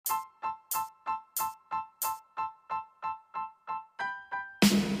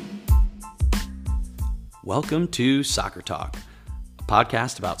Welcome to Soccer Talk, a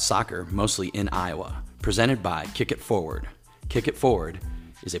podcast about soccer, mostly in Iowa, presented by Kick It Forward. Kick It Forward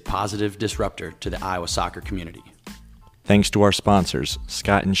is a positive disruptor to the Iowa soccer community. Thanks to our sponsors,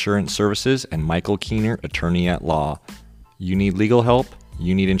 Scott Insurance Services and Michael Keener, Attorney at Law. You need legal help,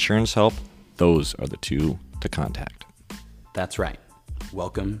 you need insurance help, those are the two to contact. That's right.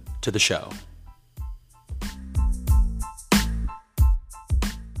 Welcome to the show.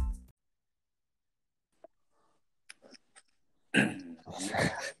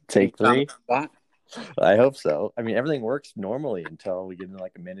 Take three? I hope so. I mean, everything works normally until we get into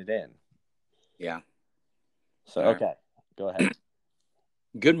like a minute in. Yeah. So, okay, go ahead.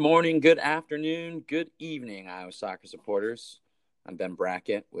 Good morning, good afternoon, good evening, Iowa soccer supporters. I'm Ben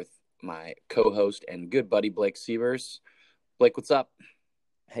Brackett with my co-host and good buddy Blake Sievers. Blake, what's up?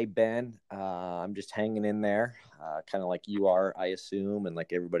 Hey, Ben. I'm just hanging in there, kind of like you are, I assume, and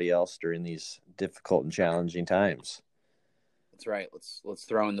like everybody else during these difficult and challenging times. That's right. Let's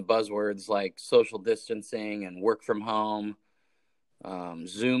throw in the buzzwords like social distancing and work from home,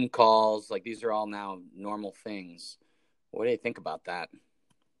 Zoom calls. Like these are all now normal things. What do you think about that?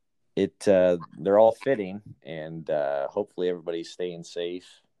 They're all fitting, and hopefully everybody's staying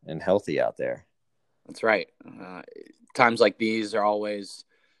safe and healthy out there. That's right. Times like these are always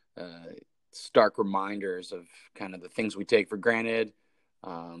stark reminders of kind of the things we take for granted.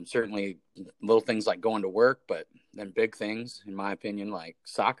 Certainly little things like going to work, but then big things, in my opinion, like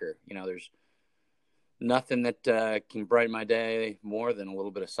soccer. You know, there's nothing that can brighten my day more than a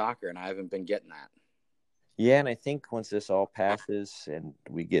little bit of soccer, and I haven't been getting that. Yeah, and I think once this all passes and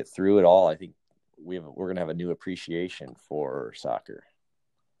we get through it all, I think we're going to have a new appreciation for soccer.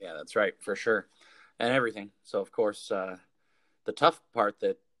 Yeah, that's right, for sure, and everything. So, of course, the tough part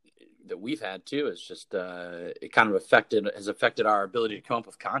that we've had too is just it kind of has affected our ability to come up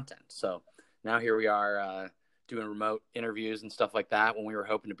with content. So now here we are doing remote interviews and stuff like that when we were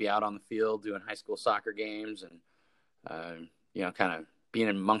hoping to be out on the field doing high school soccer games and kind of being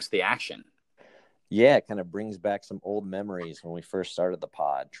amongst the action. Yeah, it kind of brings back some old memories when we first started the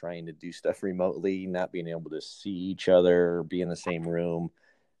pod, trying to do stuff remotely, not being able to see each other, be in the same room,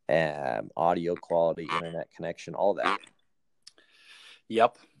 audio quality, internet connection, all that.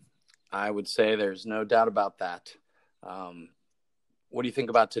 Yep. I would say there's no doubt about that. What do you think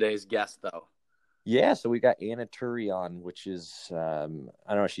about today's guest, though? Yeah, so we got Anna Tuuri on, which is, I don't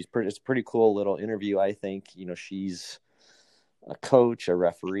know, it's a pretty cool little interview, I think. You know, she's a coach, a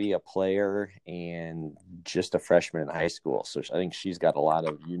referee, a player, and just a freshman in high school. So I think she's got a lot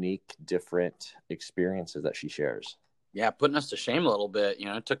of unique, different experiences that she shares. Yeah, putting us to shame a little bit. You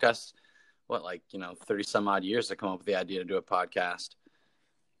know, it took us, 30 some odd years to come up with the idea to do a podcast.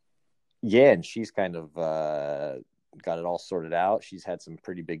 Yeah, and she's kind of got it all sorted out. She's had some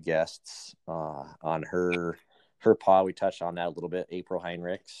pretty big guests on her pod. We touched on that a little bit. April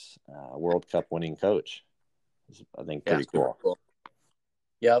Heinrichs, World Cup winning coach. I think pretty cool.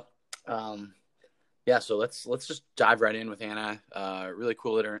 Yep. So let's just dive right in with Anna. Really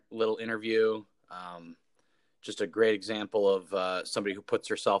cool little interview. Just a great example of somebody who puts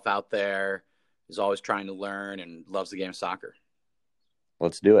herself out there, is always trying to learn, and loves the game of soccer.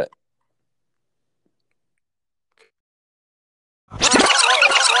 Let's do it.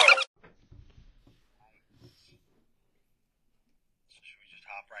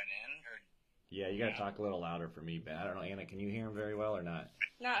 Yeah, you got to talk a little louder for me, Ben. I don't know, Anna, can you hear him very well or not?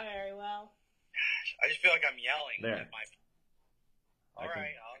 Not very well. I just feel like I'm yelling. There. All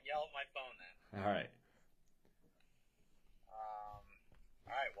right, I'll yell at my phone then. All right.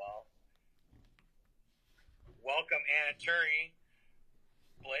 All right, well, welcome, Anna Tuuri.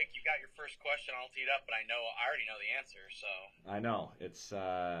 Blake, you got your first question all teed up, but I already know the answer, so. I know. It's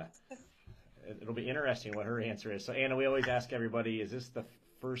it'll be interesting what her answer is. So, Anna, we always ask everybody, is this the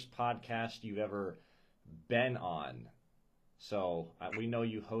first podcast you've ever been on? So we know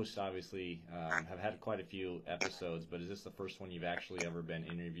you host, obviously, have had quite a few episodes, but is this the first one you've actually ever been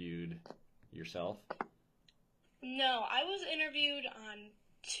interviewed yourself? No, I was interviewed on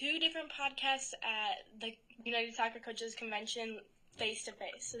 2 different podcasts at the United Soccer Coaches Convention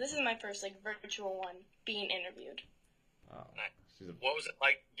face-to-face. So this is my first virtual one being interviewed. Oh, nice. What was it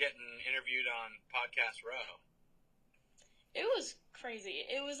like getting interviewed on Podcast Row? It was crazy.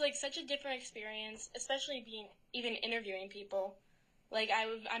 It was such a different experience, especially even interviewing people.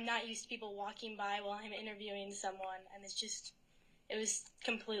 I'm not used to people walking by while I'm interviewing someone, and it was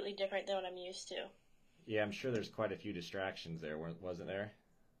completely different than what I'm used to. Yeah, I'm sure there's quite a few distractions there, wasn't there?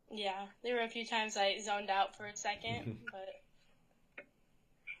 Yeah, there were a few times I zoned out for a second, but.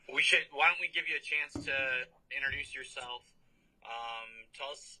 Why don't we give you a chance to introduce yourself?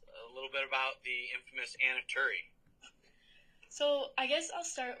 Tell us a a little bit about the infamous Anna Tuuri. So I guess I'll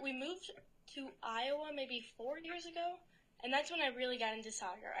start. We moved to Iowa maybe 4 years ago, and that's when I really got into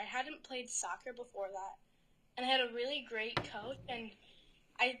soccer. I hadn't played soccer before that, and I had a really great coach, and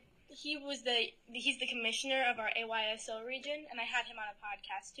he's the commissioner of our AYSO region, and I had him on a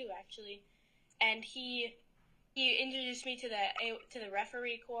podcast too, actually, and he introduced me to the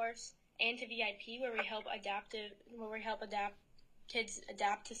referee course and to VIP, where we help kids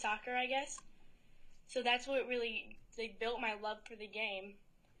adapt to soccer, I guess. So that's what really built my love for the game.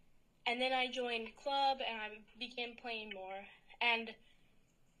 And then I joined club and I began playing more. And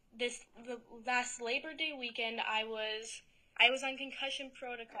the last Labor Day weekend, I was on concussion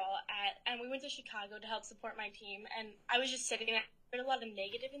protocol and we went to Chicago to help support my team. And I was just sitting there. There's a lot of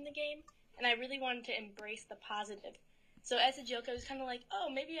negative in the game, and I really wanted to embrace the positive. So as a joke, I was kind of like, oh,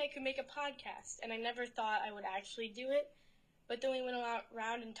 maybe I could make a podcast. And I never thought I would actually do it. But then we went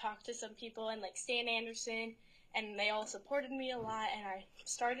around and talked to some people, and like Stan Anderson, and they all supported me a lot, and I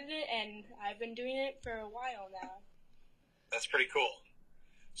started it, and I've been doing it for a while now. That's pretty cool.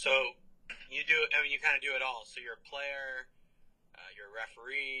 So you kind of do it all. So you're a player, you're a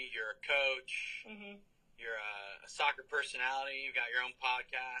referee, you're a coach, you're a soccer personality, you've got your own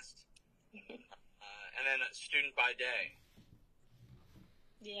podcast, and then a student by day.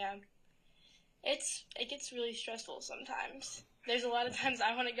 Yeah. It gets really stressful sometimes. There's a lot of times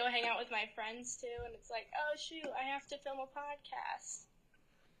I want to go hang out with my friends too, and it's like, oh shoot, I have to film a podcast.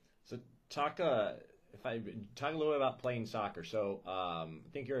 So talk a little bit about playing soccer. So I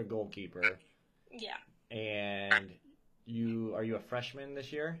think you're a goalkeeper. Yeah. And are you a freshman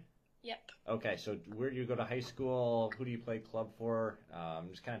this year? Yep. Okay, so where do you go to high school? Who do you play club for?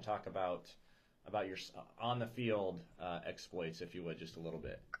 Just kind of talk about your on the field exploits, if you would, just a little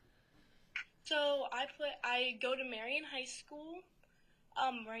bit. So I go to Marion High School.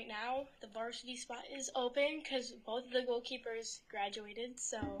 Right now, the varsity spot is open because both of the goalkeepers graduated,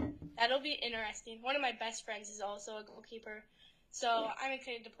 so that'll be interesting. One of my best friends is also a goalkeeper, so I'm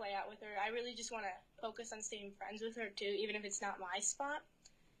excited to play out with her. I really just want to focus on staying friends with her too, even if it's not my spot.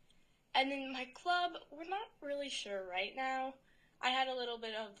 And then my club, we're not really sure right now. I had a little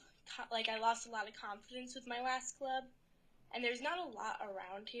bit of, I lost a lot of confidence with my last club, and there's not a lot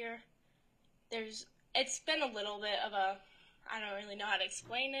around here. It's been a little bit of I don't really know how to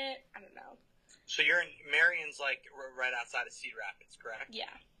explain it. I don't know. So you're in Marion's, like right outside of Cedar Rapids, correct? Yeah.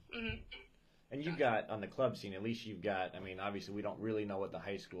 Mm-hmm. And you've got on the club scene, at least you've got. I mean, obviously we don't really know what the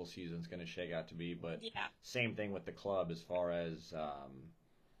high school season's going to shake out to be, but same thing with the club as far as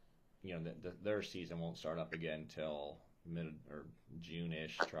their season won't start up again till mid or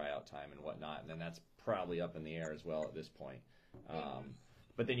June-ish tryout time and whatnot, and then that's probably up in the air as well at this point.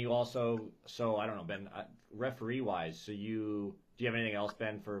 But then you also, so I don't know, Ben, referee-wise, so do you have anything else,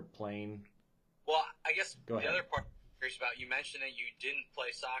 Ben, for playing? Well, I guess Go ahead. Other part I'm curious about, you mentioned that you didn't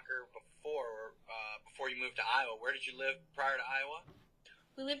play soccer before you moved to Iowa. Where did you live prior to Iowa?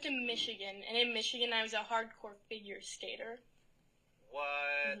 We lived in Michigan, and in Michigan I was a hardcore figure skater.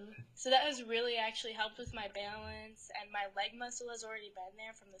 What? So that has really actually helped with my balance, and my leg muscle has already been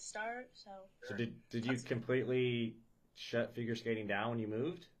there from the start. So did you completely shut figure skating down when you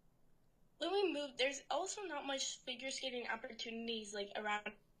moved? When we moved, there's also not much figure skating opportunities like around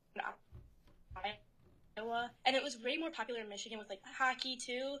Iowa, and it was way more popular in Michigan with like hockey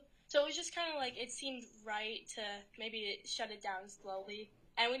too. So it was just kind of like it seemed right to maybe shut it down slowly,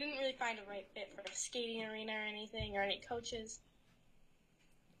 and we didn't really find a right fit for a skating arena or anything or any coaches.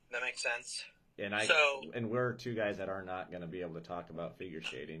 That makes sense. And we're two guys that are not going to be able to talk about figure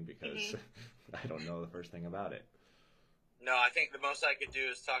skating because I don't know the first thing about it. No, I think the most I could do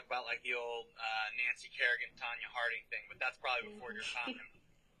is talk about like the old Nancy Kerrigan, Tanya Harding thing, but that's probably before your time.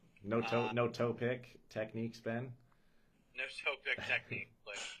 No toe pick techniques, Ben? No toe pick technique.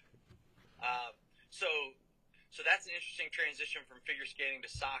 So that's an interesting transition from figure skating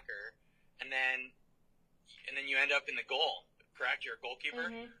to soccer, and then you end up in the goal, correct? You're a goalkeeper?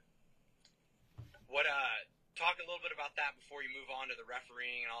 What? Talk a little bit about that before you move on to the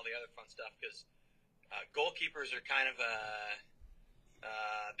refereeing and all the other fun stuff, because goalkeepers are kind of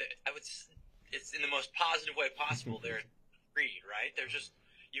it's in the most positive way possible. They're breed, right? They're just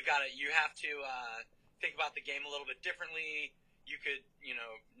you have to think about the game a little bit differently. You could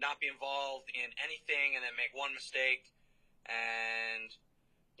not be involved in anything and then make one mistake, and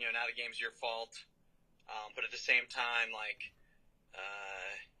now the game's your fault. But at the same time,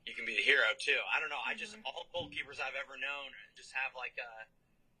 you can be the hero too. I don't know. All goalkeepers I've ever known just have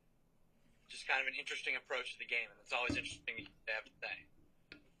just kind of an interesting approach to the game, and it's always interesting to have to say.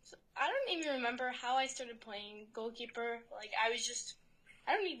 So I don't even remember how I started playing goalkeeper. I was just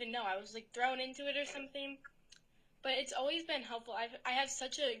I don't even know. I was like thrown into it or something. But it's always been helpful. I have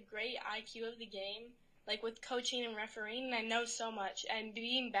such a great IQ of the game, like with coaching and refereeing, and I know so much. And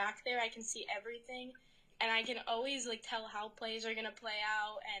being back there, I can see everything, and I can always like tell how plays are gonna play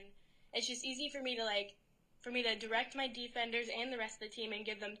out, and it's just easy for me to direct my defenders and the rest of the team and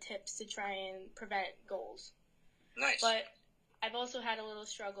give them tips to try and prevent goals. Nice. But I've also had a little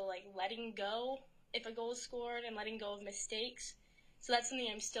struggle like letting go if a goal is scored and letting go of mistakes. So that's something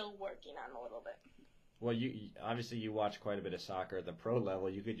I'm still working on a little bit. Well, you obviously you watch quite a bit of soccer at the pro level.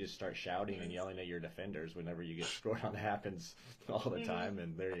 You could just start shouting and yelling at your defenders whenever you get scored on. It happens all the time,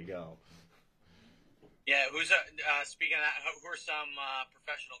 and there you go. Yeah, who's speaking of that? Who are some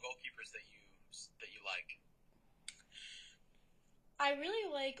professional goalkeepers that you like? I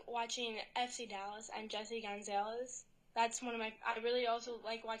really like watching FC Dallas and Jesse Gonzalez. That's one of my. I really also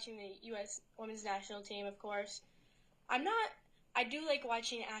like watching the U.S. Women's National Team, of course. I do like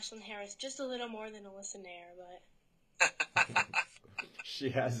watching Ashlyn Harris just a little more than Alyssa Nair, but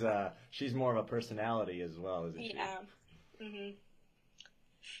She's more of a personality as well, isn't she? yeah. Mhm.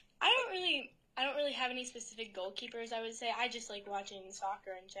 I don't really have any specific goalkeepers. I would say I just like watching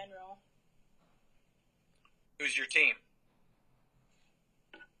soccer in general. Who's your team?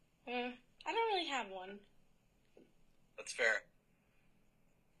 I don't really have one. That's fair.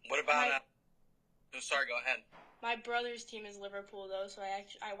 What about? Sorry, go ahead. My brother's team is Liverpool, though, so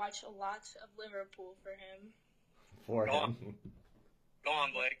I watch a lot of Liverpool for him. Go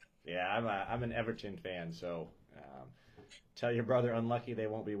on, Blake. Yeah, I'm an Everton fan, so tell your brother unlucky they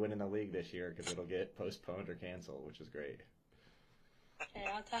won't be winning the league this year because it'll get postponed or canceled, which is great. Okay,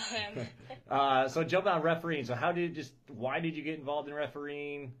 I'll tell him. So jump on refereeing. So why did you get involved in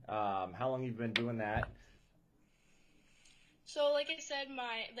refereeing? How long you've been doing that? So, like I said,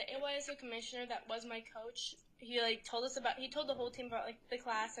 the AYSO commissioner that was my coach, he told the whole team about the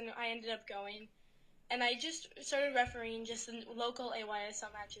class, and I ended up going. And I just started refereeing just in local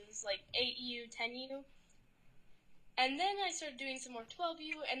AYSO matches, like 8U, 10U. And then I started doing some more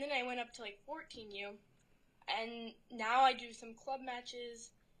 12U, and then I went up to 14U. And now I do some club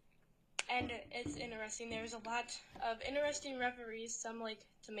matches, and it's interesting. There's a lot of interesting referees, some like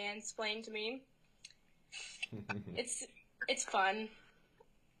to mansplain to me. It's fun.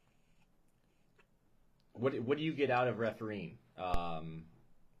 What do you get out of refereeing?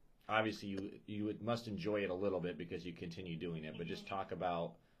 Obviously, you must enjoy it a little bit because you continue doing it. But just talk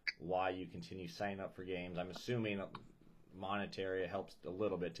about why you continue signing up for games. I'm assuming monetary helps a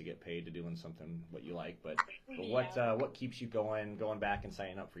little bit to get paid to doing something what you like. But what keeps you going back and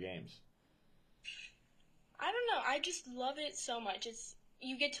signing up for games? I don't know. I just love it so much.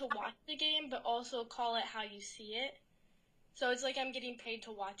 You get to watch the game, but also call it how you see it. So it's like I'm getting paid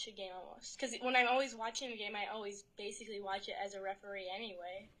to watch a game almost. Because when I'm always watching a game, I always basically watch it as a referee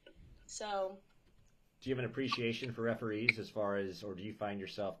anyway. So. Do you have an appreciation for referees or do you find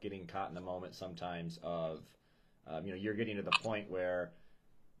yourself getting caught in the moment sometimes of, you're getting to the point where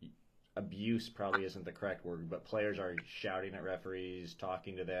abuse probably isn't the correct word, but players are shouting at referees,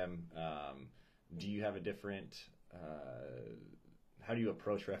 talking to them. Do you have a different, how do you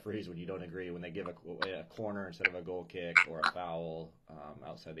approach referees when you don't agree, when they give a corner instead of a goal kick or a foul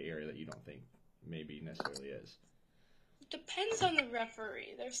outside the area that you don't think maybe necessarily is? Depends on the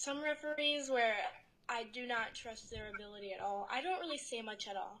referee. There's some referees where I do not trust their ability at all. I don't really say much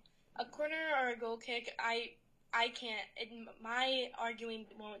at all. A corner or a goal kick, I can't. My arguing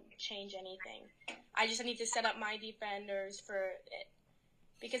won't change anything. I just need to set up my defenders for it.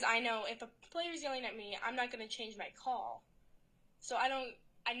 Because I know if a player's yelling at me, I'm not going to change my call. So I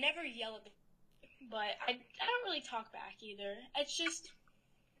never yell at them, but I don't really talk back either. It's just,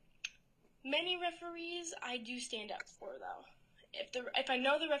 many referees I do stand up for, though. If I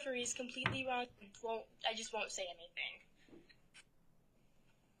know the referee is completely wrong, I just won't say anything.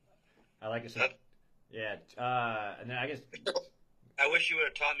 I like it. So, yeah, and then I guess. I wish you would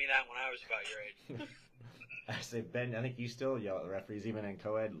have taught me that when I was about your age. I say, Ben, I think you still yell at the referees even in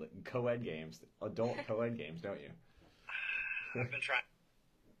co-ed games, adult co-ed games, don't you? I've been trying.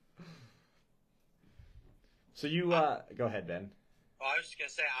 So you go ahead, Ben. Well, I was just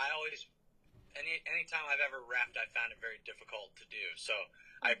gonna say anytime I've ever reffed, I found it very difficult to do. So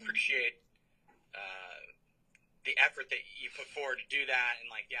I appreciate the effort that you put forward to do that,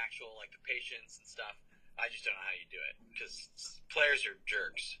 and the actual the patience and stuff. I just don't know how you do it because players are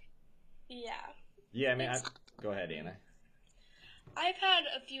jerks. Yeah. Yeah, I mean, go ahead, Anna. I've had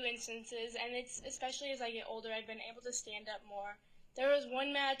a few instances, and it's especially as I get older, I've been able to stand up more. There was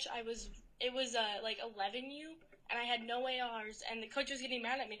one match it was 11U, and I had no ARs, and the coach was getting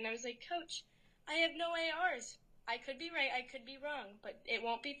mad at me, and I was like, Coach, I have no ARs. I could be right, I could be wrong, but it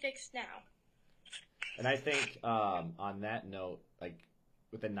won't be fixed now. And I think on that note, like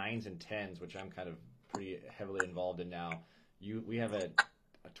with the 9s and 10s, which I'm kind of pretty heavily involved in now, we have a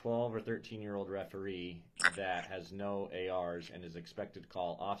 12 or 13-year-old referee that has no ARs and is expected to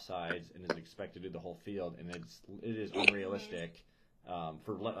call offsides and is expected to do the whole field, and it is unrealistic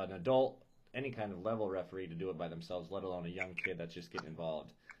for an adult, any kind of level referee to do it by themselves, let alone a young kid that's just getting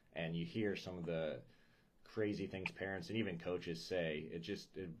involved. And you hear some of the crazy things parents and even coaches say.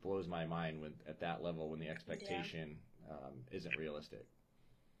 It blows my mind when at that level when the expectation isn't realistic.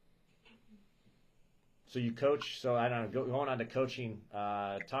 So you coach. So I don't know. Going on to coaching.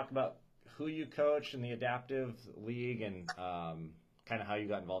 Talk about who you coach in the adaptive league and kind of how you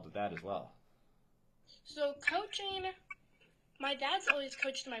got involved with that as well. So coaching, my dad's always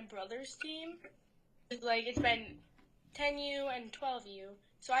coached my brother's team. It's been 10U and 12U,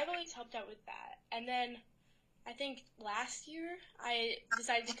 so I've always helped out with that. And then I think last year I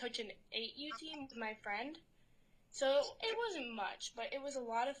decided to coach an 8U team with my friend. So it wasn't much, but it was a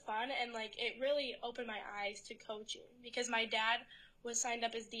lot of fun, and it really opened my eyes to coaching because my dad was signed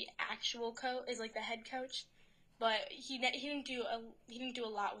up as the actual coach, as the head coach, but he didn't do a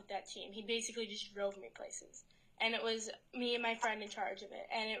lot with that team. He basically just drove me places, and it was me and my friend in charge of it,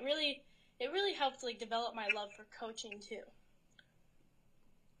 and it really helped develop my love for coaching too.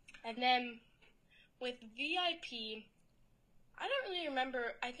 And then with VIP, I don't really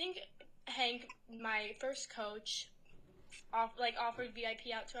remember. I think Hank, my first coach, offered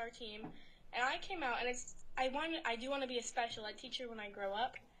VIP out to our team, and I came out, and I do want to be a special ed teacher when I grow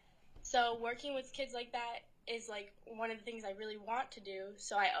up. So working with kids like that is one of the things I really want to do.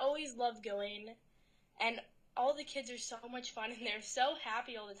 So I always love going, and all the kids are so much fun, and they're so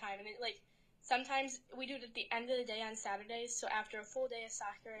happy all the time. And sometimes we do it at the end of the day on Saturdays. So after a full day of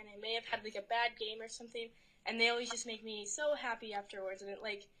soccer, and I may have had a bad game or something, and they always just make me so happy afterwards, and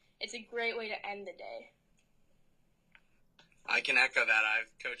it's a great way to end the day. I can echo that. I've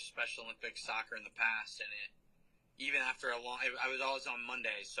coached Special Olympics soccer in the past, and even after I was always on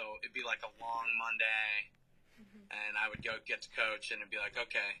Mondays, so it'd be a long Monday, and I would go get to coach, and it'd be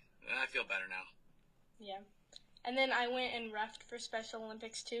okay, I feel better now. Yeah. And then I went and refed for Special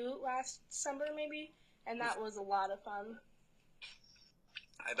Olympics too last summer maybe, and that was a lot of fun.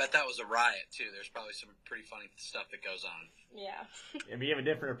 I bet that was a riot too. There's probably some pretty funny stuff that goes on. Yeah. And you have a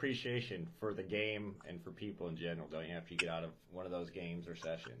different appreciation for the game and for people in general, don't you, after you get out of one of those games or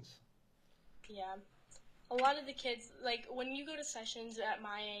sessions? Yeah. A lot of the kids, when you go to sessions at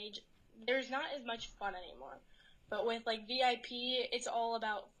my age, there's not as much fun anymore. But with VIP, it's all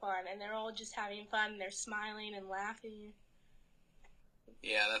about fun, and they're all just having fun, and they're smiling and laughing.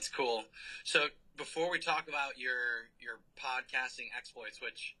 Yeah, that's cool. So before we talk about your podcasting exploits,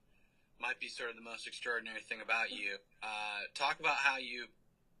 which might be sort of the most extraordinary thing about you, talk about how you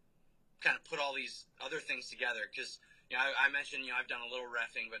kind of put all these other things together. Because I mentioned I've done a little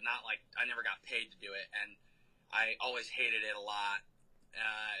reffing, but not I never got paid to do it, and I always hated it a lot.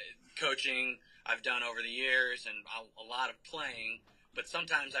 Coaching I've done over the years, and a lot of playing, but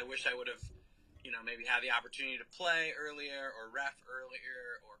sometimes I wish I would have maybe had the opportunity to play earlier or ref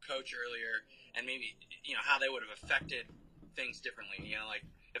earlier or coach earlier, and maybe how they would have affected things differently.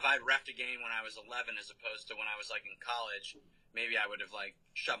 If I'd reffed a game when I was 11 as opposed to when I was in college, maybe I would have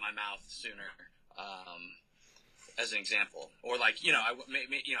shut my mouth sooner, as an example. Or I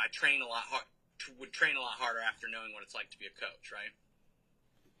train a lot would train a lot harder after knowing what it's like to be a coach, right?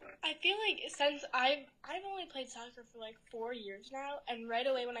 I feel since I've only played soccer for 4 years now, and right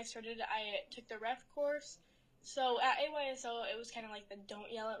away when I started, I took the ref course. So at AYSO, it was kind of the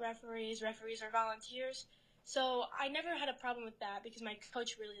don't yell at referees. Referees are volunteers. So I never had a problem with that because my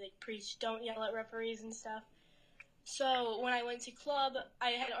coach really preached don't yell at referees and stuff. So when I went to club,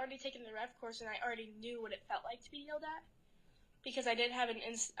 I had already taken the ref course, and I already knew what it felt like to be yelled at. Because I did have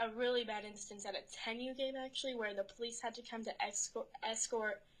a really bad instance at a 10U game, actually, where the police had to come to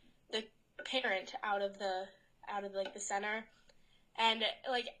escort the parent out of the center. And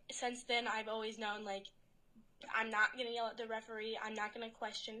since then I've always known I'm not gonna yell at the referee, I'm not gonna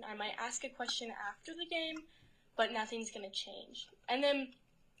question. I might ask a question after the game, but nothing's gonna change. And then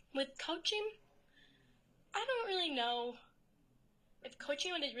with coaching, I don't really know if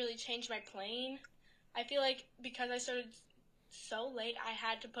coaching would really change my playing. I feel because I started so late, I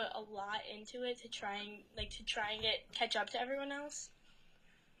had to put a lot into it to try and catch up to everyone else.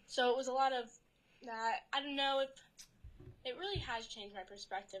 So it was a lot of that. I don't know if it really has changed my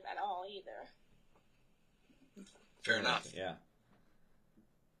perspective at all either. Fair enough. Yeah.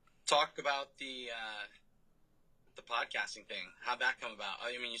 Talk about the podcasting thing. How'd that come about?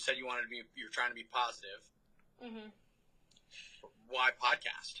 I mean, you said you were trying to be positive. Mhm. Why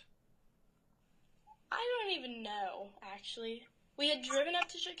podcast? I don't even know, actually. We had driven up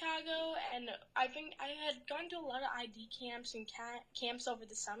to Chicago, and I think I had gone to a lot of ID camps and camps over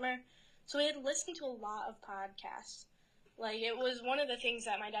the summer, so we had listened to a lot of podcasts. Like, it was one of the things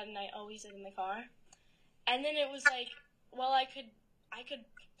that my dad and I always did in the car. And then it was like, well, I could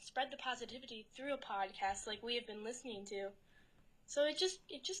spread the positivity through a podcast like we have been listening to. So it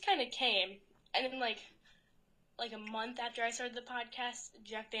just kind of came. And then like a month after I started the podcast,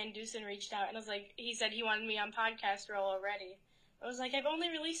 Jeff Van Dusen reached out and he said he wanted me on podcast role already. I was like, I've only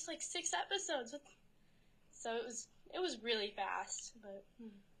released like 6 episodes. So it was really fast, but.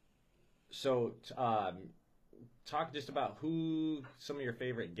 So, talk just about who some of your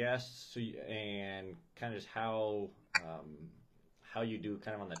favorite guests, and kind of just how you do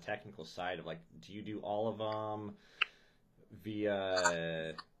kind of on the technical side of, like, do you do all of them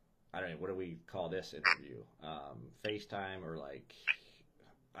via, I don't know, what do we call this interview? FaceTime, or like,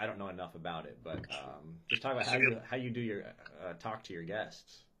 I don't know enough about it, but just talk about how you do your talk to your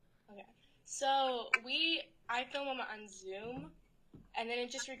guests. Okay, so I film them on Zoom, and then it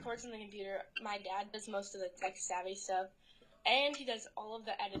just records on the computer. My dad does most of the tech savvy stuff, and he does all of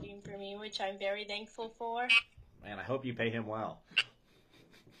the editing for me, which I'm very thankful for. Man, I hope you pay him well.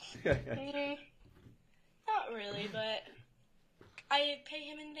 Not really, but I pay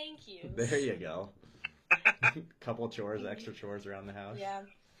him in thank yous. There you go. Couple chores, extra chores around the house. Yeah.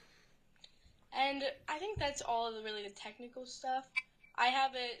 And I think that's all of the technical stuff. I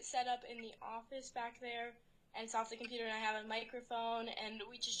have it set up in the office back there, and it's off the computer, and I have a microphone, and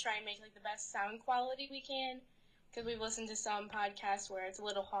we just try and make like the best sound quality we can, because we've listened to some podcasts where it's a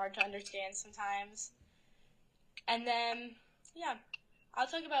little hard to understand sometimes. And then, yeah, I'll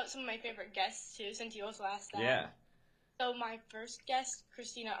talk about some of my favorite guests too, since you also asked that. Yeah. So my first guest,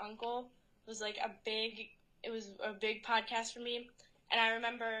 Christina Uncle, was like a big podcast for me, and I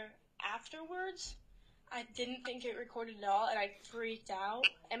remember afterwards, I didn't think it recorded at all, and I freaked out.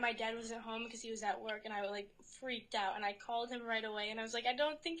 And my dad wasn't home because he was at work, and I freaked out. And I called him right away, and I was like, I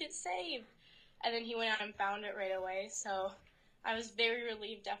don't think it's saved. And then he went out and found it right away. So I was very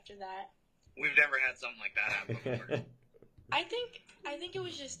relieved after that. We've never had something like that happen before. I think it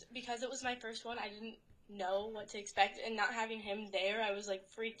was just because it was my first one. I didn't know what to expect, and not having him there, I was like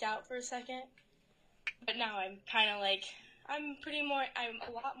freaked out for a second. But now I'm kind of like I'm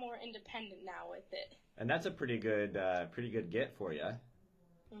a lot more independent now with it. And that's a pretty good get for you.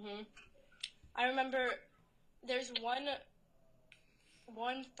 Mhm. I remember there's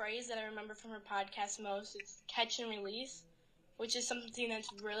one phrase that I remember from her podcast most. It's catch and release, which is something that's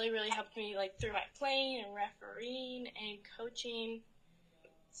really, really helped me like through my playing and refereeing and coaching.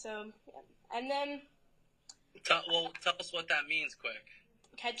 So, yeah. And then Tell us what that means, quick.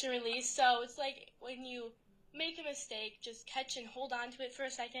 Catch and release. So it's like when you make a mistake, just catch and hold on to it for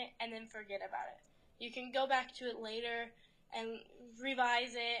a second, and then forget about it. You can go back to it later and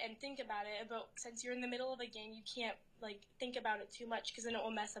revise it and think about it. But since you're in the middle of a game, you can't like think about it too much because then it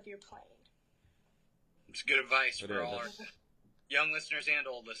will mess up your playing. It's good advice for all our young listeners and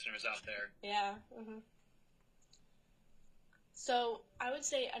old listeners out there. Yeah. Mhm. So I would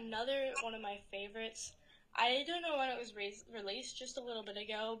say another one of my favorites. I don't know when it was released, just a little bit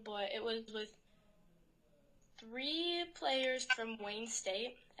ago, but it was with 3 players from Wayne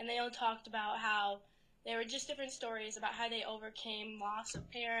State, and they all talked about how they were just different stories about how they overcame loss of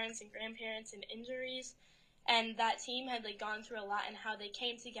parents and grandparents and injuries, and that team had like gone through a lot, and how they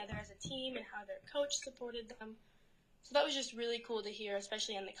came together as a team and how their coach supported them. So that was just really cool to hear,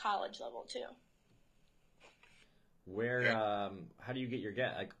 especially on the college level too. Where how do you get your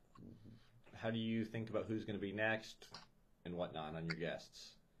guest? Like, how do you think about who's going to be next and whatnot on your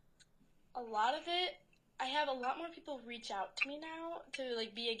guests? A lot of it, I have a lot more people reach out to me now to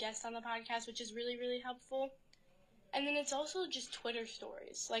like be a guest on the podcast, which is really, really helpful. And then it's also just Twitter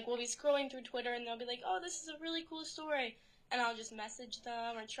stories. Like we'll be scrolling through Twitter and they'll be like, oh, this is a really cool story. And I'll just message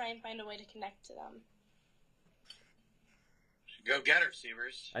them or try and find a way to connect to them. Go get her,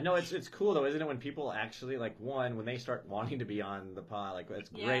 Sievers. I know it's cool though, isn't it? When people actually like when they start wanting to be on the pod, like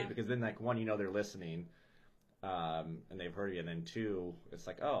it's great because then like one, they're listening, and they've heard you, and then 2, it's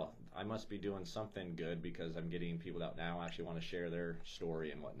like, oh, I must be doing something good because I'm getting people out now actually want to share their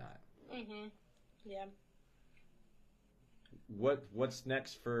story and whatnot. Mhm. Yeah. What's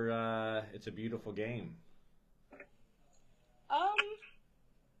next for It's a Beautiful Game?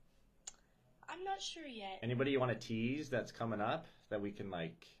 I'm not sure yet. Anybody you want to tease that's coming up that we can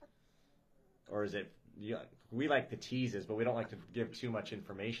like, or is it we like the teases, but we don't like to give too much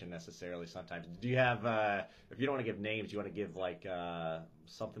information necessarily sometimes. Do you have, if you don't want to give names, do you want to give like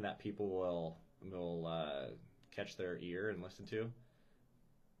something that people will catch their ear and listen to?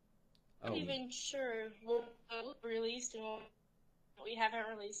 I'm not even sure what we released and what we haven't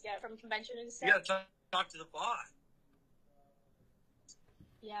released yet from convention and stuff. You gotta talk to the boss.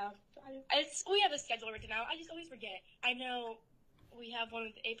 Yeah, we have a schedule written out. I just always forget. I know we have one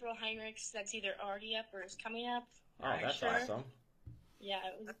with April Heinrichs that's either already up or is coming up. Oh, that's awesome. Yeah.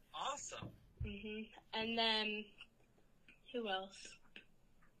 That's awesome. And then, who else?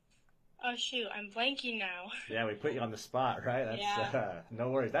 Oh shoot, I'm blanking now. Yeah, we put you on the spot, right? That's no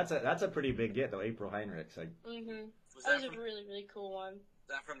worries. That's a pretty big get though, April Heinrichs. That was a really, really cool one. Was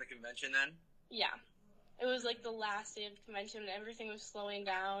that from the convention then? Yeah. It was like the last day of the convention and everything was slowing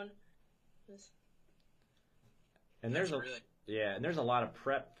down. And there's a lot of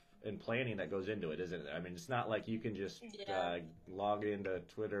prep and planning that goes into it, isn't it? I mean, it's not like you can just log into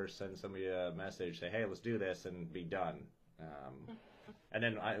Twitter, send somebody a message, say, hey, let's do this, and be done. And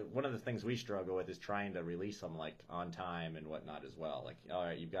then one of the things we struggle with is trying to release them like on time and whatnot as well. Like, all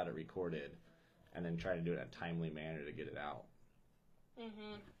right, you've got it recorded, and then try to do it in a timely manner to get it out.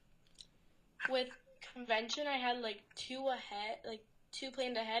 With convention, I had like two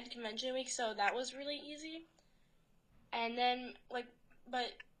planned ahead convention week, so that was really easy. And then but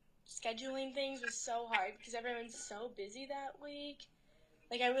scheduling things was so hard because everyone's so busy that week.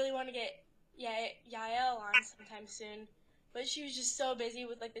 Like I really want to get Yael on sometime soon, but she was just so busy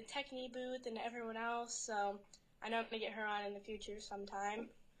with like the Techni booth and everyone else. So I know I'm gonna get her on in the future sometime.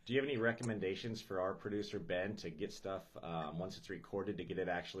 Do you have any recommendations for our producer Ben to get stuff once it's recorded to get it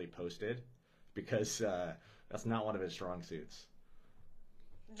actually posted? Because that's not one of his strong suits.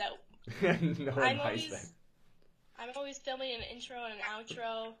 No. No advice then. I'm always filming an intro and an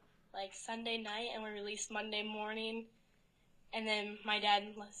outro like Sunday night, and we release Monday morning. And then my dad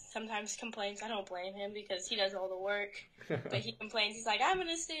sometimes complains. I don't blame him because he does all the work. But he complains. He's like, I'm going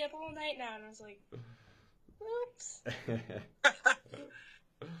to stay up all night now. And I was like, oops.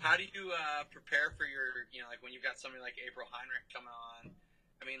 How do you prepare for your, like when you've got somebody like April Heinrich coming on?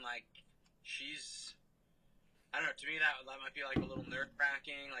 I mean, like, I don't know, to me that might be like a little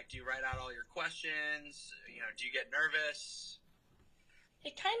nerve-wracking. Like, do you write out all your questions? Do you get nervous?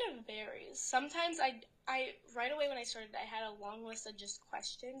 It kind of varies. Sometimes I right away when I started, I had a long list of just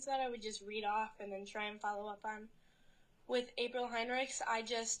questions that I would just read off and then try and follow up on. With April Heinrichs, I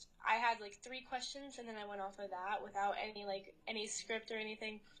had like 3 questions and then I went off of that without any script or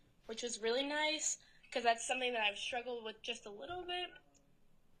anything, which was really nice because that's something that I've struggled with just a little bit.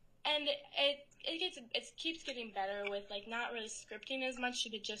 And it keeps getting better with like not really scripting as much,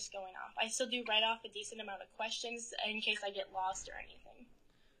 but just going off. I still do write off a decent amount of questions in case I get lost or anything.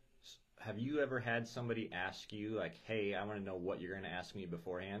 Have you ever had somebody ask you like, "Hey, I want to know what you're going to ask me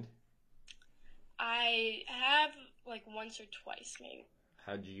beforehand"? I have like once or twice maybe.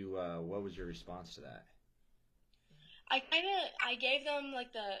 What was your response to that? I gave them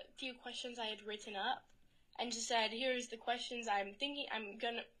like the few questions I had written up. And just said, here's the questions I'm thinking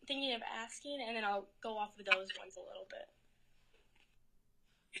of asking, and then I'll go off of those ones a little bit.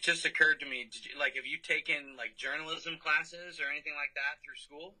 It just occurred to me, have you taken like journalism classes or anything like that through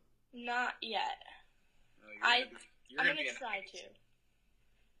school? Not yet. No, I'm gonna try to.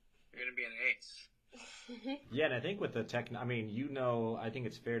 You're gonna be an ace. Yeah, and I think with the I think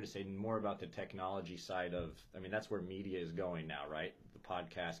it's fair to say more about the technology side of. I mean, that's where media is going now, right? The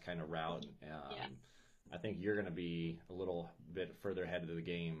podcast kind of route. Yeah. I think you're going to be a little bit further ahead of the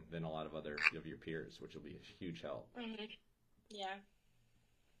game than a lot of other of your peers, which will be a huge help. Yeah.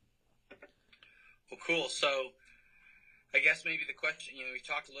 Well, cool. So, I guess maybe the question, we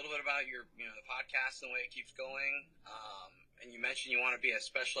talked a little bit about your, the podcast and the way it keeps going. And you mentioned you want to be a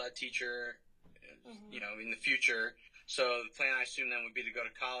special ed teacher, in the future. So the plan, I assume, then would be to go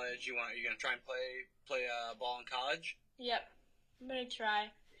to college. You're going to try and play ball in college? Yep. I'm going to try.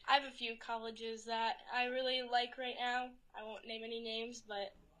 I have a few colleges that I really like right now. I won't name any names,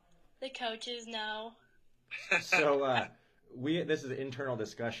 but the coaches know. So this is an internal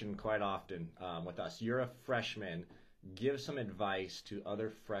discussion quite often with us. You're a freshman. Give some advice to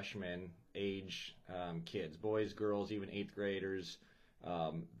other freshman age kids, boys, girls, even 8th graders,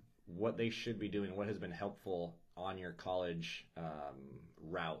 what they should be doing, what has been helpful on your college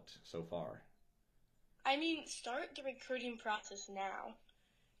route so far. I mean, start the recruiting process now.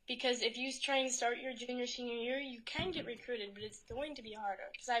 Because if you try and start your junior, senior year, you can get recruited, but it's going to be harder.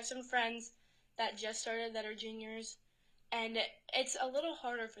 Because I have some friends that just started that are juniors, and it's a little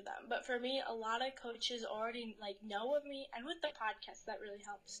harder for them. But for me, a lot of coaches already know of me, and with the podcast, that really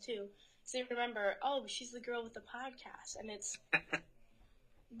helps too. So they remember, oh, she's the girl with the podcast, and it's.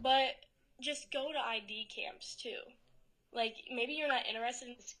 But just go to ID camps too. Like maybe you're not interested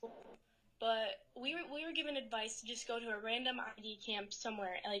in school, but we were given advice to just go to a random ID camp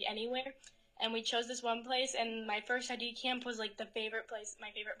somewhere, like anywhere. And we chose this one place, and my first ID camp was like my favorite place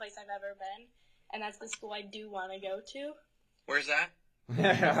I've ever been, and that's the school I do want to go to. Where's that?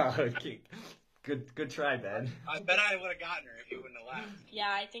 Okay. Good try, Ben. I bet I would have gotten her if you wouldn't have laughed. Yeah,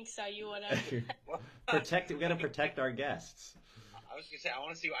 I think so. You would have. We got to protect our guests. I was gonna say I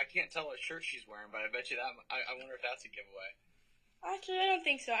want to see. I can't tell what shirt she's wearing, but I bet you that. I wonder if that's a giveaway. Actually, I don't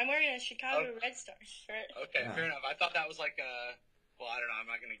think so. I'm wearing a Chicago Red Stars shirt. Okay, fair enough. I thought that was like a. Well, I don't know. I'm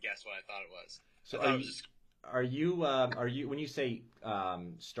not gonna guess what I thought it was. So are you when you say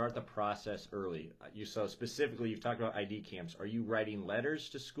start the process early? So specifically, you've talked about ID camps. Are you writing letters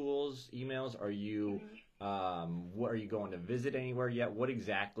to schools, emails? Are you what are you going to visit anywhere yet? What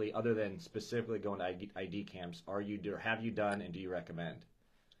exactly, other than specifically going to ID camps, have you done, and do you recommend?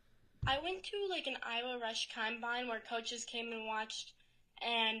 I went to like an Iowa Rush Combine where coaches came and watched,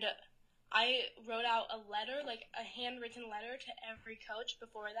 and I wrote out a letter, like a handwritten letter to every coach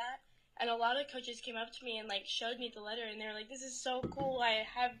before that. And a lot of coaches came up to me and like showed me the letter, and they were like, "This is so cool. I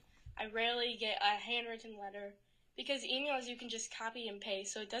rarely get a handwritten letter, because emails you can just copy and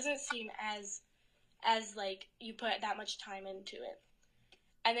paste, so it doesn't seem as like you put that much time into it."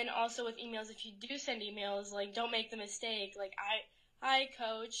 And then also with emails, if you do send emails, like don't make the mistake. Like I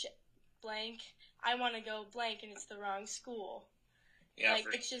coach blank. I want to go blank, and it's the wrong school. Yeah, like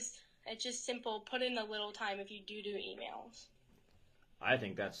it's just simple. Put in a little time if you do emails. I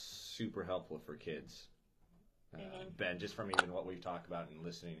think that's super helpful for kids, Ben, just from even what we've talked about and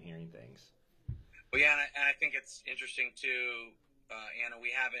listening and hearing things. Well, yeah, and I think it's interesting too, Anna.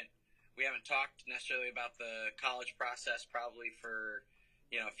 We haven't talked necessarily about the college process probably for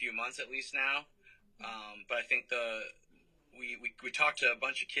a few months at least now, but I think we talked to a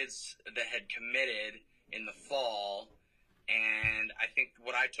bunch of kids that had committed in the fall. And I think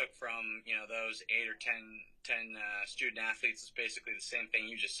what I took from, those 8 or 10 student athletes is basically the same thing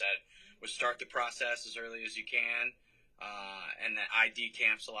you just said, was start the process as early as you can. And the ID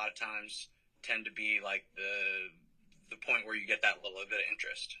camps a lot of times tend to be like the point where you get that little bit of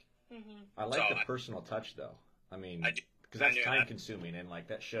interest. Mm-hmm. I like the personal touch, though. I mean, because that's time consuming, and like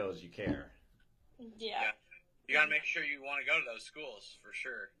that shows you care. Yeah. You got to make sure you want to go to those schools for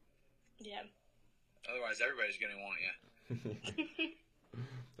sure. Yeah. Otherwise, everybody's going to want you.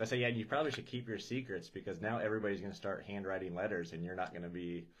 I say, yeah, you probably should keep your secrets, because now everybody's going to start handwriting letters, and you're not going to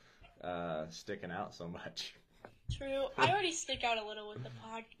be sticking out so much. True. I already stick out a little with the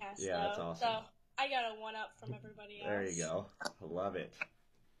podcast, yeah, though, that's awesome. so I got a one-up from everybody else. There you go. I love it.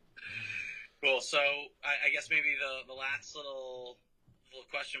 Cool. So I guess maybe the last little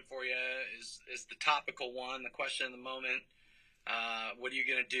question for you is the topical one, the question of the moment. What are you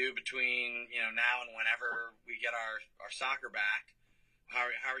going to do between now and whenever we get our soccer back? How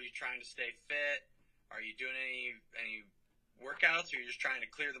are you trying to stay fit? Are you doing any workouts, or are you just trying to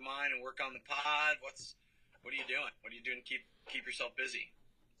clear the mind and work on the pod? What are you doing? What are you doing to keep yourself busy?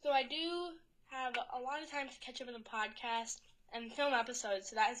 So I do have a lot of time to catch up on the podcast and film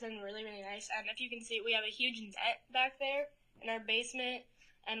episodes, so that has been really, really nice. And if you can see, we have a huge net back there in our basement,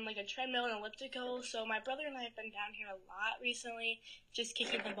 and like a treadmill and elliptical. So my brother and I have been down here a lot recently, just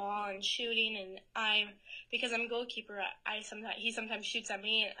kicking the ball and shooting. And because I'm a goalkeeper, he sometimes shoots at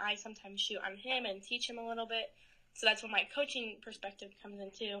me, and I sometimes shoot on him and teach him a little bit. So that's where my coaching perspective comes in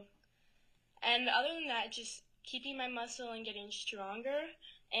too. And other than that, just keeping my muscle and getting stronger,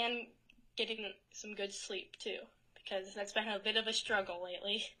 and getting some good sleep too, because that's been a bit of a struggle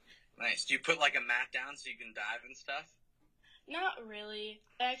lately. Nice. Do you put like a mat down so you can dive and stuff? Not really.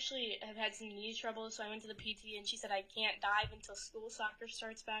 I actually have had some knee trouble, so I went to the PT, and she said I can't dive until school soccer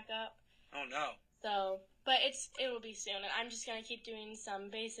starts back up. Oh, no. So, but it will be soon, and I'm just going to keep doing some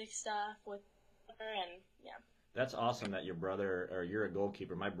basic stuff with her, and yeah. That's awesome that your brother, or you're a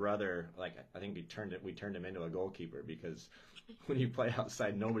goalkeeper. My brother, like, I think we turned him into a goalkeeper, because when you play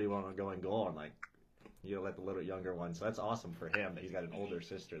outside, nobody want to go in goal, and like, you let the little younger one. So that's awesome for him that he's got an older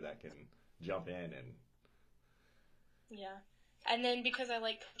sister that can jump in and. Yeah. And then because I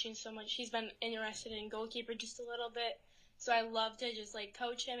like coaching so much, he's been interested in goalkeeper just a little bit. So I love to just like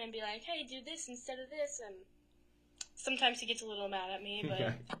coach him and be like, hey, do this instead of this. And sometimes he gets a little mad at me,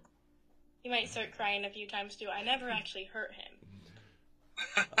 but he might start crying a few times too. I never actually hurt him.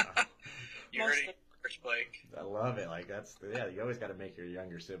 You heard it first, Blake. I love it. Like you always got to make your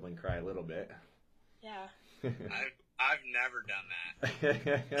younger sibling cry a little bit. Yeah. I've never done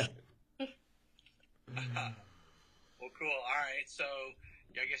that. Well, cool. All right. So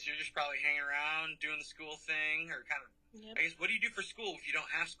I guess you're just probably hanging around doing the school thing, or kind of. Yep. I guess, what do you do for school if you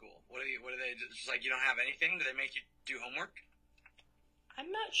don't have school? What are they just like? You don't have anything? Do they make you do homework?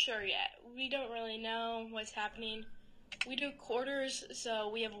 I'm not sure yet. We don't really know what's happening. We do quarters,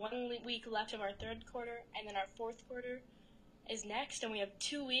 so we have 1 week left of our third quarter, and then our fourth quarter is next, and we have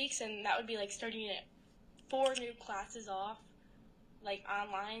 2 weeks, and that would be like starting at 4 new classes off, like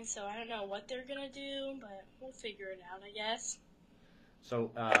online. So I don't know what they're gonna do, but we'll figure it out, I guess. So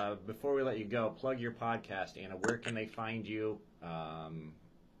before we let you go, plug your podcast, Anna. Where can they find you and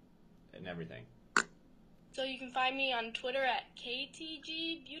everything? So you can find me on Twitter at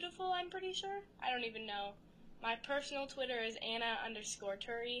KTGBeautiful, I'm pretty sure. I don't even know. My personal Twitter is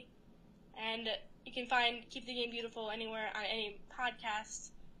Anna_Tuuri. And you can find Keep the Game Beautiful anywhere on any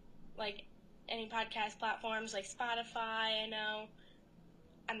podcasts, like any podcast platforms like Spotify, I know.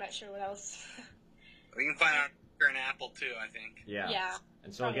 I'm not sure what else. You can find it on Apple too, I think. Yeah.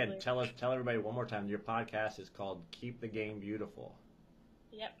 And so probably. again, tell everybody one more time. Your podcast is called Keep the Game Beautiful.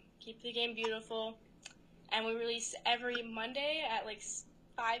 Yep, Keep the Game Beautiful. And we release every Monday at like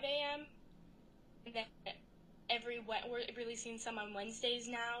 5 a.m. And then we're releasing some on Wednesdays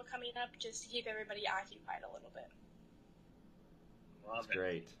now coming up, just to keep everybody occupied a little bit. Love it.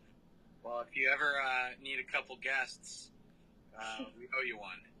 Great. Well, if you ever need a couple guests, we owe you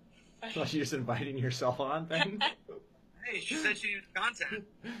one. So you're just inviting yourself on then? Hey, she said she needed content.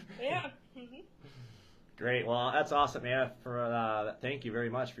 Yeah. Mm-hmm. Great. Well, that's awesome, Anna. Thank you very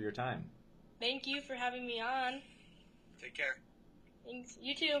much for your time. Thank you for having me on. Take care. Thanks.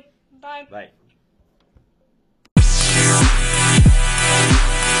 You too. Bye. Bye.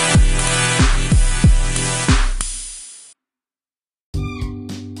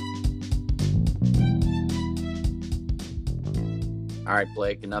 All right,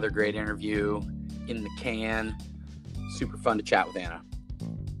 Blake, another great interview in the can. Super fun to chat with Anna.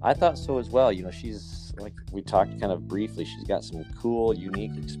 I thought so as well. You know, she's, like we talked kind of briefly, she's got some cool,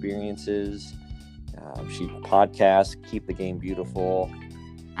 unique experiences. She podcasts, Keep the Game Beautiful.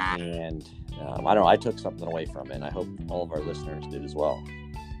 And I don't know, I took something away from it, and I hope all of our listeners did as well.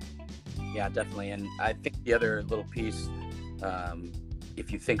 Yeah, definitely. And I think the other little piece,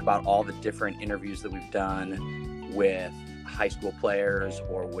 if you think about all the different interviews that we've done with high school players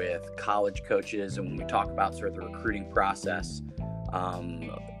or with college coaches, and when we talk about sort of the recruiting process,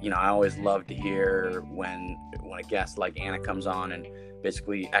 I always love to hear when a guest like Anna comes on and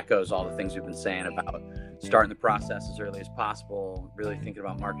basically echoes all the things we've been saying about starting the process as early as possible, really thinking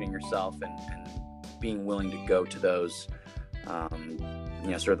about marketing yourself and being willing to go to those,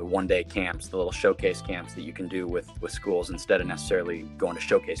 sort of the one-day camps, the little showcase camps that you can do with schools instead of necessarily going to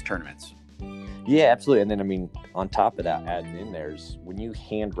showcase tournaments. Yeah, absolutely. And then, on top of that, adding in there's when you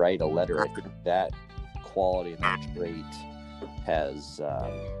handwrite a letter, I think that quality and that trait has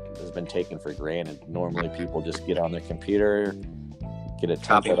been taken for granted. Normally, people just get on their computer, get a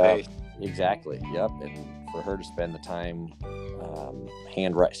template up. Exactly. Yep. And for her to spend the time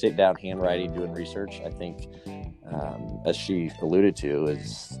sit down, handwriting, doing research, I think, as she alluded to,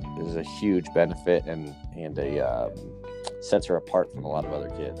 is a huge benefit and sets her apart from a lot of other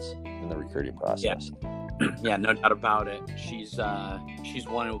kids in the recruiting process. Yeah, no doubt about it. She's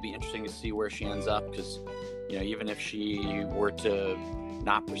one. It will be interesting to see where she ends up because, even if she were to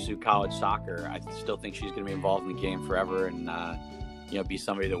not pursue college soccer, I still think she's going to be involved in the game forever and be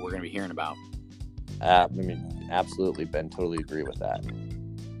somebody that we're going to be hearing about. Absolutely, Ben. Totally agree with that.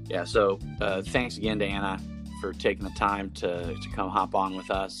 Yeah. So thanks again to Anna for taking the time to come hop on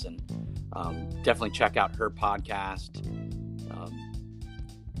with us, and definitely check out her podcast.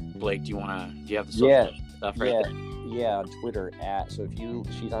 Blake, do you have the social stuff right there? Yeah, on Twitter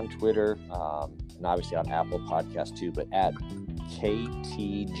she's on Twitter, and obviously on Apple Podcasts too, but at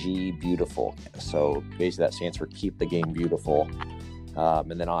KTG Beautiful. So basically that stands for Keep the Game Beautiful.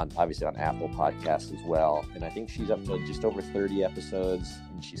 And then obviously on Apple Podcasts as well. And I think she's up to just over 30 episodes,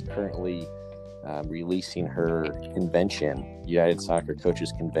 and she's currently releasing her convention, United Soccer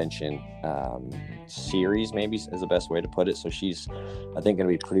Coaches Convention series, maybe is the best way to put it. So she's, I think, going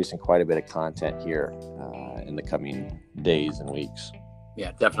to be producing quite a bit of content here in the coming days and weeks.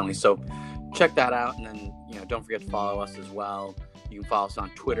 Yeah, definitely. So check that out, and then don't forget to follow us as well. You can follow us on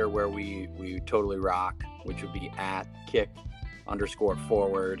Twitter, where we totally rock, which would be at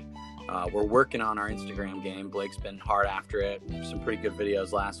 @kick_forward. We're working on our Instagram game. Blake's been hard after it. Some pretty good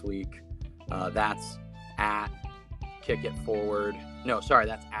videos last week. That's at @kickitforward. No, sorry,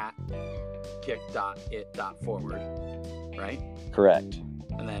 that's at kick.it.forward, right? Correct.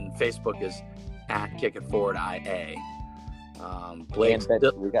 And then Facebook is at kickitforwardIA. Blake,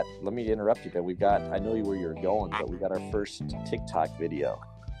 let me interrupt you, but I know where you're going, but we got our first TikTok video.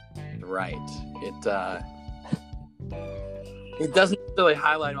 Right. It doesn't really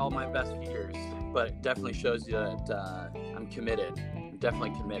highlight all my best features, but it definitely shows you that I'm committed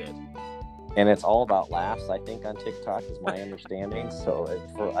definitely committed. And it's all about laughs, I think, on TikTok is my understanding. So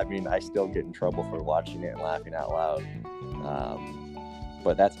I still get in trouble for watching it and laughing out loud.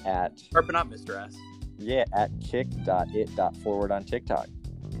 But that's at Sharpen up, Mr. S. Yeah, at kick.it.forward on TikTok.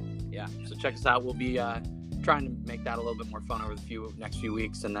 Yeah, so check us out. We'll be trying to make that a little bit more fun over the next few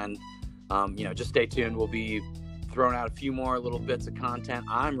weeks, and then just stay tuned. We'll be throwing out a few more little bits of content.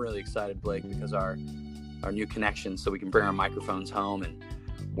 I'm really excited, Blake, because our new connection, so we can bring our microphones home and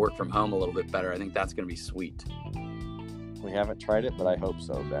work from home a little bit better. I think that's going to be sweet. We haven't tried it, but I hope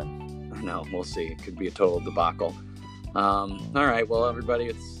so, Ben. I know, we'll see. It could be a total debacle. All right, well, everybody,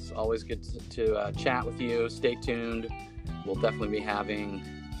 it's always good to chat with you. Stay tuned. We'll definitely be having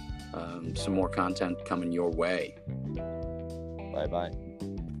some more content coming your way. Bye-bye.